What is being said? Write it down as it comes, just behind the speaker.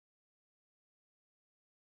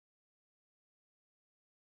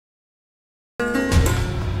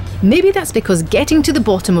Maybe that's because getting to the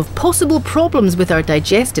bottom of possible problems with our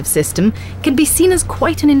digestive system can be seen as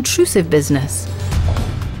quite an intrusive business.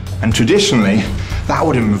 And traditionally, that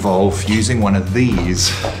would involve using one of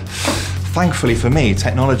these. Thankfully for me,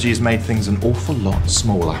 technology has made things an awful lot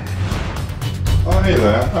smaller. Hi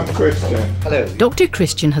there, I'm Christian. Hello. Dr.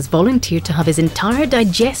 Christian has volunteered to have his entire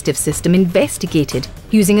digestive system investigated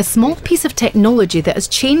using a small piece of technology that has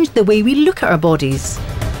changed the way we look at our bodies.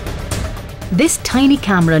 This tiny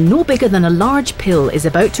camera, no bigger than a large pill, is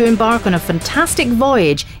about to embark on a fantastic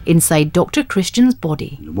voyage inside Dr. Christian's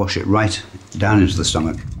body. Wash it right down into the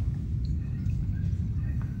stomach.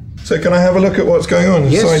 So can I have a look at what's going on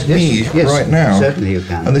inside me right now? Certainly you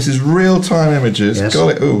can. And this is real-time images. Yes.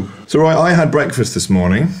 Got it. Ooh. So right, I had breakfast this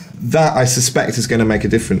morning. That, I suspect, is going to make a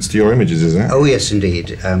difference to your images, is it? Oh yes,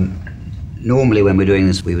 indeed. Normally when we're doing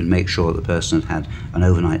this, we would make sure that the person had had an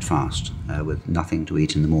overnight fast with nothing to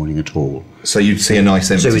eat in the morning at all. So you'd see a nice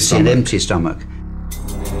empty stomach. So we'd see an empty stomach.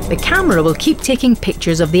 The camera will keep taking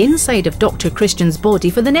pictures of the inside of Dr. Christian's body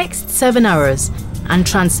for the next 7 hours and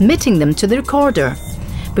transmitting them to the recorder,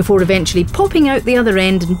 before eventually popping out the other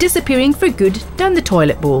end and disappearing for good down the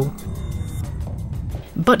toilet bowl.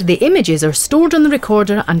 But the images are stored on the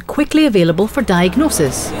recorder and quickly available for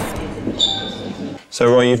diagnosis. So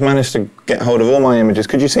Roy, you've managed to get hold of all my images.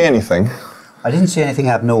 Could you see anything? I didn't see anything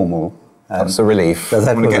abnormal. That's a relief. So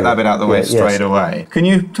I'm going to get that bit out of the way straight yes. away. Can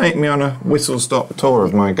you take me on a whistle-stop tour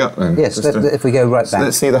of my gut then? Yes, if we go right back.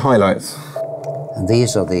 Let's see the highlights. And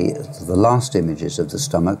these are the last images of the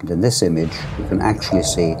stomach, and in this image you can actually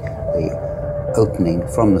see the opening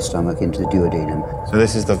from the stomach into the duodenum. So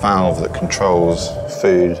this is the valve that controls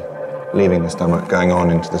food leaving the stomach, going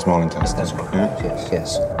on into the small intestine. That's right. Yeah? Yes,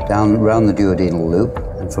 yes. Down around the duodenal loop,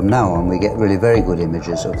 and from now on we get really very good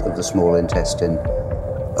images of the small intestine.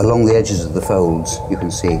 Along the edges of the folds you can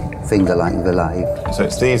see finger-like villi. So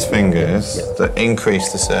it's these fingers that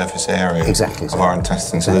increase the surface area of our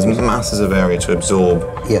intestine. So there's masses of area to absorb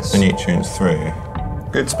the nutrients through.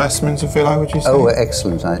 Good specimens of villi, would you say? Oh,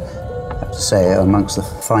 excellent. I have to say, amongst the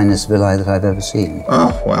finest villi that I've ever seen.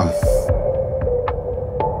 Oh, well.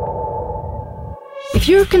 If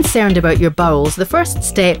you're concerned about your bowels, the first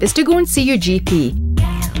step is to go and see your GP.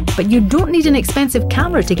 But you don't need an expensive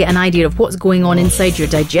camera to get an idea of what's going on inside your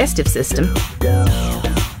digestive system.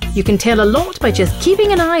 You can tell a lot by just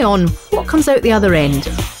keeping an eye on what comes out the other end.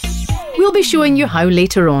 We'll be showing you how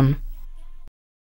later on.